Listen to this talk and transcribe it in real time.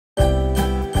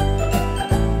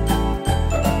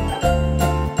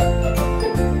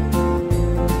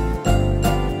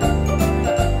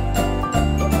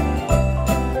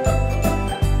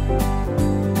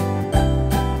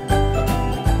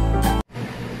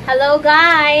Hello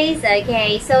guys!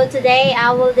 Okay, so today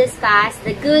I will discuss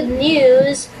the good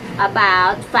news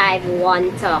about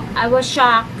 5-1 Talk. I was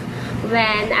shocked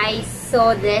when I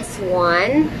saw this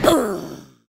one.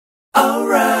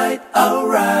 Alright.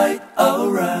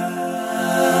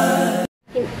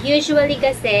 Usually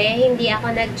kasi, hindi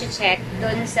ako nag-check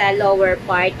dun sa lower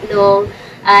part ng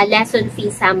lesson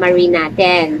fee summary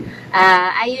natin.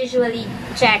 I usually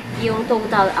check yung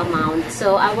total amount.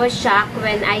 So, I was shocked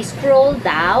when I scroll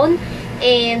down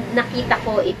and nakita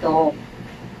ko ito.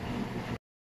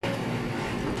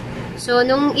 So,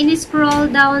 nung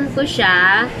in-scroll down ko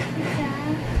siya,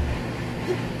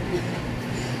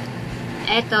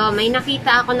 eto, may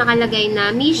nakita ako nakalagay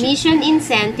na mission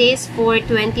incentives for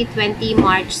 2020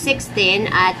 March 16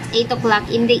 at 8 o'clock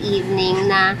in the evening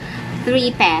na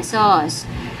 3 pesos.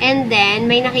 And then,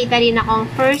 may nakita rin akong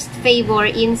first favor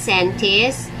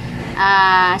incentives,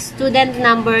 student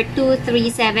number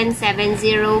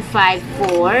 2377054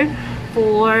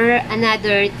 for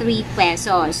another 3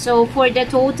 pesos. So, for the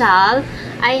total,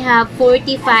 I have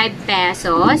 45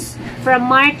 pesos from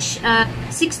March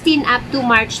 16 up to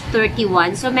March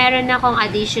 31. So, meron akong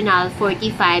additional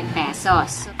 45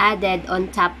 pesos added on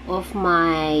top of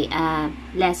my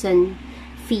lesson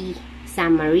fee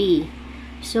summary.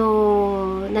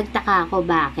 So, nagtaka ako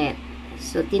bakit.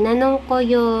 So, tinanong ko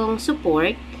yung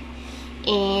support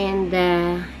and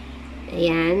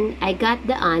ayan, I got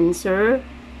the answer.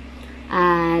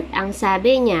 At ang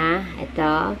sabi niya,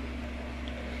 ito,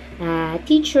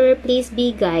 teacher, please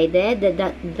be guided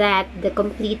that the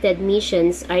completed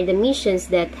missions are the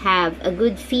missions that have a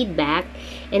good feedback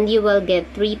and you will get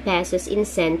 3 pesos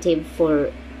incentive for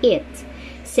it.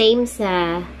 Same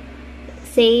sa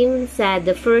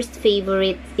the first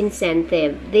favorite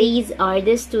incentive. These are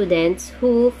the students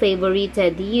who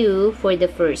favorited you for the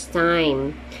first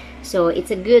time. So, it's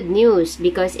a good news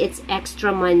because it's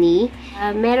extra money.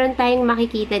 Meron tayong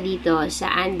makikita dito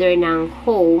sa under ng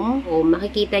home.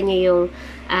 Makikita nyo yung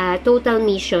total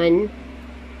mission.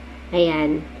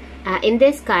 Ayan. In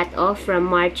this cut-off from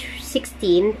March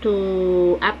 16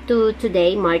 to up to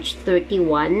today, March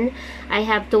 31, I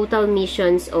have total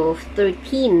missions of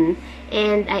 13.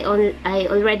 And I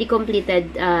already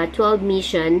completed 12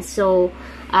 missions. So,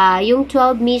 yung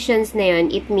 12 missions na yun,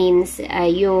 it means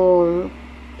yung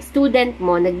student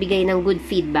mo nagbigay ng good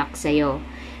feedback sa'yo.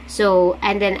 So,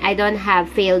 and then I don't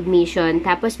have failed mission.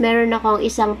 Tapos, meron akong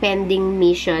isang pending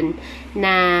mission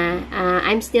na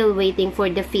I'm still waiting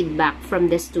for the feedback from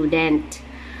the student.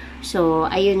 So,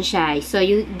 ayun siya. So,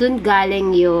 dun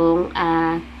galing yung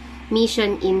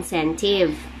mission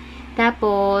incentive.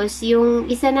 Tapos, yung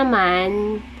isa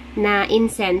naman na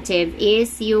incentive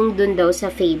is yung dun daw sa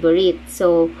favorite.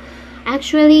 So,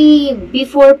 actually,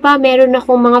 before pa, meron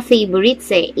akong mga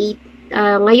favorites eh.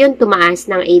 Ngayon,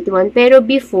 tumaas ng 81. Pero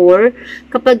before,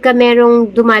 kapag ka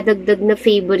merong dumadagdag na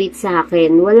favorite sa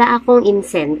akin, wala akong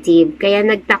incentive. Kaya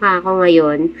nagtaka ako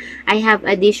ngayon, I have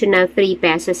additional 3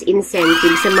 pesos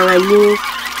incentive sa mga new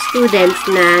students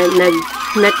na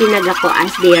tinag ako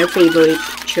as their favorite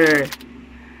teacher.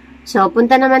 So,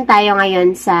 punta naman tayo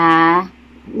ngayon sa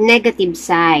negative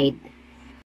side.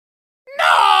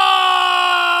 No!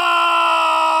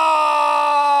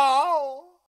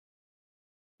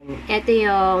 Ito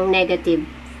yung negative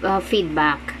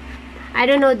feedback. I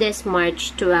don't know this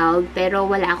March 12, pero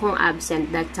wala akong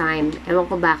absent that time. Ewan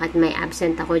ko bakit may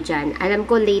absent ako dyan. Alam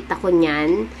ko late ako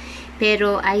nyan,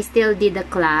 pero I still did the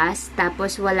class,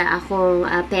 tapos wala akong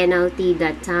penalty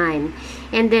that time.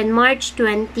 And then March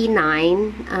 29,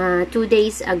 2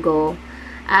 days ago,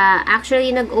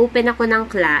 actually nag-open ako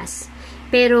ng class,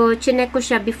 pero chinek ko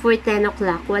siya before 10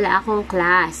 o'clock, wala akong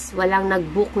class, walang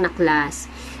nag-book na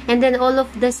class. And then all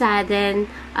of the sudden,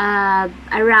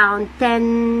 around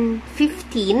 10:15,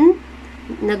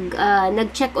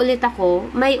 nag-check ulit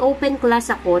ako, may open class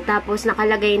ako, tapos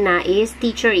nakalagay na is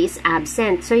teacher is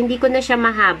absent. So, hindi ko na siya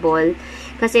mahabol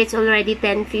kasi it's already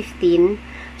 10:15.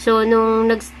 So, nung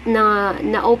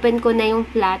na-open ko na yung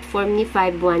platform ni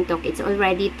 5-1 Talk, it's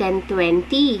already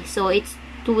 10:20. So, it's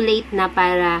too late na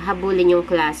para habulin yung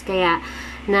class. Kaya,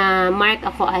 na-mark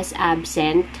ako as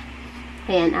absent.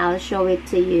 Ayan, I'll show it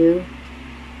to you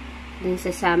dun sa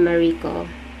summary ko.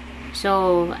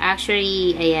 So,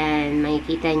 actually, ayan,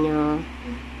 makikita nyo.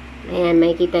 Ayan,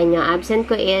 makikita nyo. Absent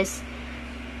ko is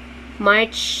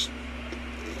March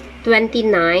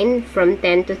 29 from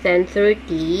 10 to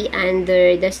 10:30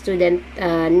 under the student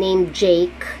named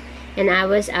Jake. And I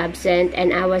was absent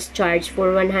and I was charged for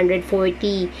 140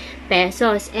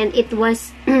 pesos. And it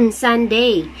was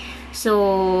Sunday. So,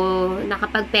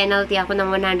 nakapag-penalty ako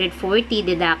ng 140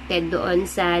 deducted doon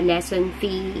sa lesson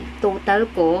fee total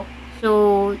ko.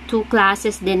 So, 2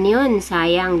 classes din yun.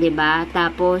 Sayang, di ba?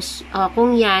 Tapos,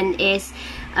 kung yan is,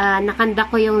 nakanda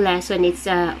ko yung lesson, it's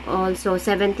also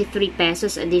 73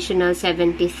 pesos, additional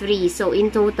 73. So, in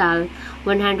total,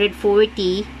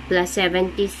 140 plus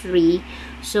 73.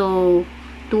 So,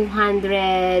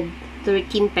 213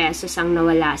 pesos ang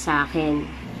nawala sa akin.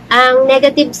 Ang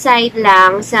negative side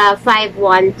lang sa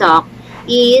 5-1 Talk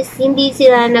is hindi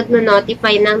sila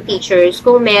nagno-notify ng teachers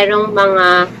kung merong mga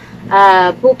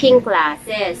booking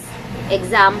classes.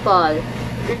 Example,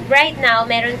 right now,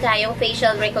 meron tayong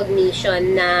facial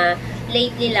recognition na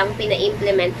lately lang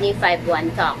pina-implement ni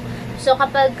 5-1 Talk. So,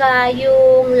 kapag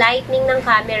yung lighting ng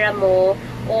camera mo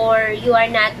or you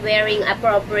are not wearing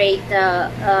appropriate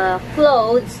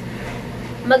clothes,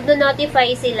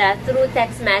 magno-notify sila through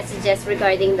text messages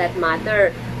regarding that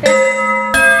matter.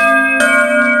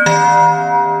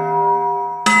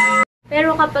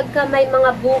 Pero kapag may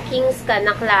mga bookings ka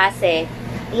na klase,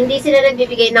 hindi sila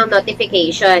nagbibigay ng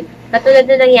notification. Katulad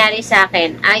na nangyari sa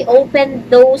akin, I opened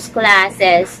those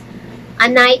classes a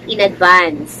night in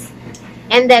advance.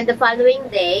 And then the following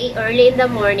day, early in the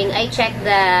morning, I checked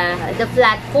the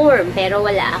platform, pero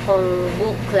wala akong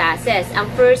book classes. Ang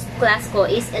first class ko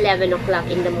is 11 o'clock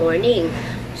in the morning.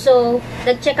 So,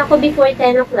 nag-check ako before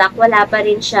 10 o'clock, wala pa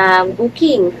rin siyang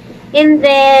booking. And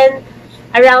then,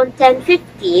 around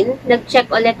 10:15,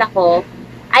 nag-check ulit ako,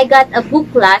 I got a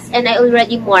book class and I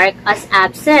already marked as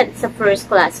absent sa first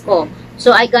class ko.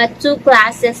 So, I got 2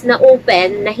 classes na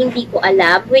open na hindi ko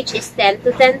alam, which is 10 to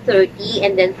 10:30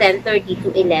 and then 10:30 to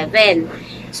 11.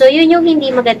 So, yun yung hindi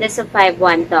maganda sa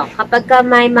 5-1 Talk. Kapag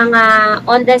may mga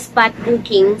on-the-spot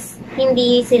bookings,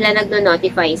 hindi sila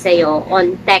nagno-notify sa'yo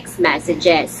on text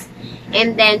messages.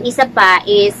 And then, isa pa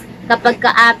is, kapag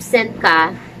ka-absent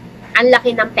ka, ang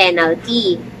laki ng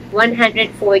penalty,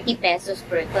 140 pesos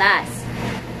per class.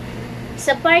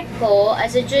 Sa part ko,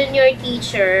 as a junior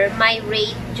teacher, my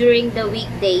rate during the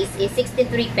weekdays is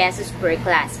 63 pesos per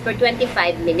class per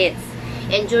 25 minutes.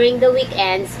 And during the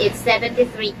weekends, it's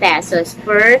 73 pesos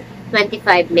per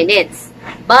 25 minutes.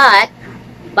 But,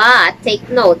 take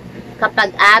note,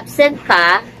 kapag absent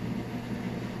ka,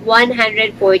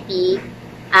 140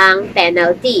 ang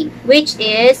penalty, which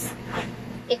is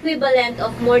equivalent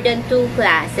of more than 2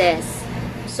 classes.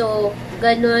 So,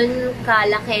 ganun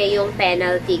kalaki yung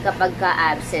penalty kapag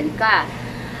ka-absent ka.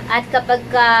 At kapag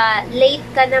late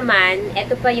ka naman,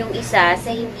 ito pa yung isa sa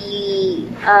hindi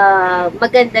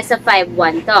maganda sa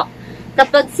 5-1 Talk.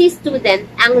 Kapag si student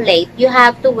ang late, you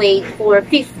have to wait for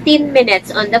 15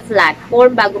 minutes on the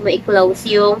platform bago mo i-close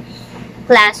yung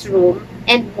classroom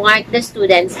and mark the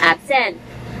students absent.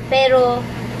 Pero,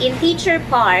 in teacher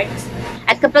part,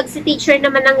 at kapag si teacher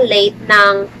naman ang late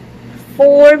ng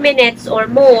 4 minutes or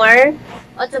more,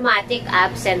 automatic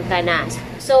absent ka na.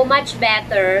 So, much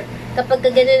better, kapag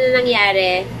ganun na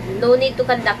nangyari, no need to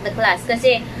conduct the class.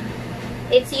 Kasi,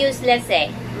 it's useless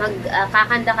eh.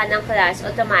 Magkakanda ka ng class,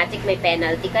 automatic may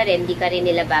penalty ka rin, di ka rin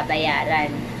nila babayaran.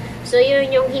 So,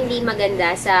 yun yung hindi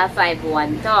maganda sa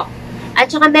 5-1 Talk. At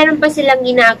saka meron pa silang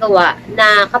ginagawa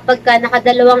na kapag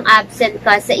nakadalawang absent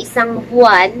ka sa isang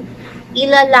buwan,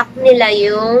 ilalock nila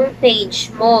yung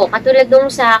page mo. Katulad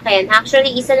nung sa akin,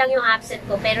 actually, isa lang yung absent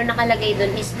ko, pero nakalagay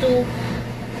dun is 2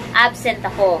 absent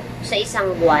ako sa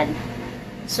isang buwan.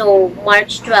 So,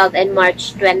 March 12 and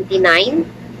March 29.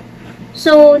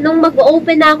 So, nung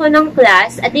mag-open na ako ng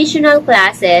class, additional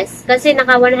classes, kasi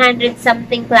naka 100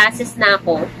 something classes na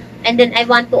ako, and then I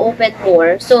want to open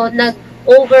more. So,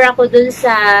 nag-over ako dun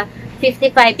sa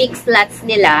 55 big slots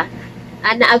nila,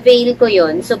 na-avail ko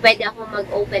yun. So, pwede ako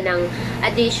mag-open ng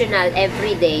additional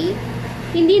everyday.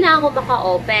 Hindi na ako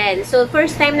maka-open. So,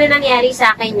 first time na nangyari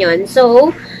sa akin yun.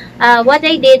 So, what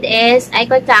I did is, I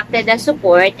contacted the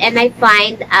support and I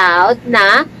find out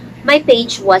na my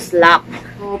page was locked.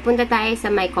 So, punta tayo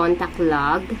sa my contact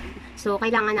log. So,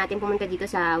 kailangan natin pumunta dito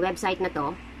sa website na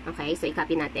to. Okay, so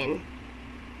i-copy natin.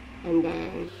 And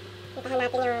then, puntahan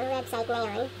natin yung website na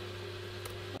yun.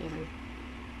 Ayan.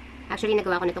 Actually,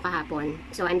 nagawa ko na ito kahapon.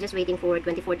 So, I'm just waiting for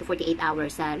 24 to 48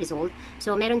 hours sa result.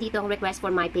 So, meron dito ang request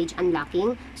for my page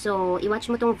unlocking. So, i-watch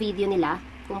mo tong video nila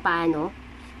kung paano.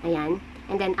 Ayan.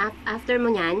 And then, after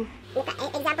mo nyan,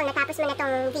 example, natapos mo na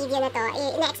tong video na to,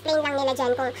 ina-explain lang nila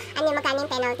dyan kung ano yung magkano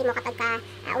yung penalty mo kapag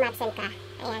umabsent ka.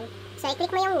 Ayan. So,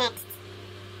 i-click mo yung next.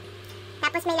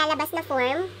 Tapos, may lalabas na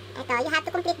form. Ito, you have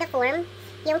to complete the form.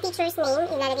 Yung teacher's name,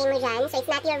 ilalagay mo dyan. So,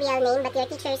 it's not your real name, but your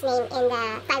teacher's name in the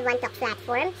 5-1 Talk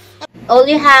platform. All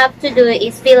you have to do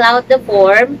is fill out the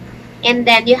form, and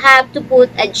then you have to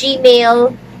put a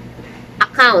Gmail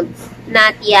account,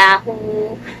 not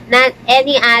Yahoo, not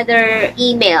any other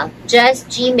email, just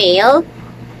Gmail.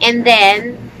 And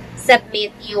then,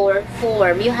 submit your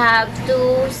form. You have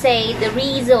to say the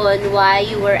reason why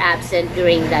you were absent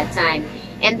during that time.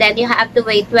 And then you have to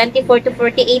wait 24 to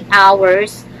 48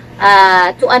 hours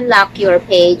to unlock your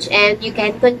page, and you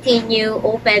can continue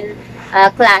open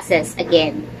classes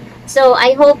again. So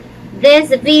I hope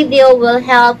this video will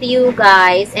help you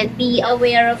guys and be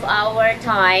aware of our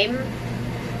time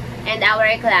and our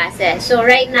classes. So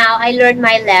right now, I learned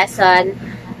my lesson.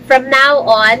 From now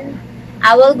on,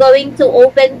 I will going to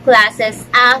open classes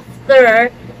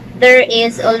after there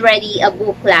is already a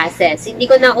book classes. Hindi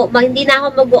na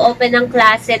ako mag-open ng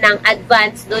klase ng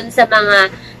advance dun sa mga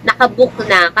nakabook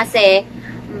na kasi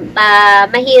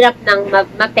mahirap nang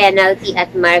ma-penalty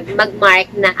at mag-mark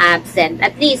na absent.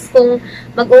 At least kung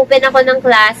mag-open ako ng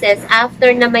classes after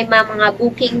na may mga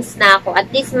bookings na ako, at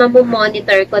least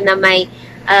mamomonitor ko na may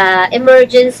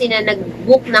emergency na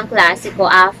nag-book ng klase ko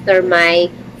after my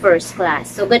first class.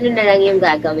 So, ganun na lang yung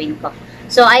gagawin ko.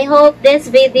 So, I hope this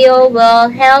video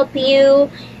will help you,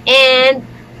 and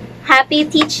happy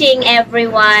teaching,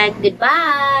 everyone.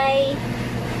 Goodbye!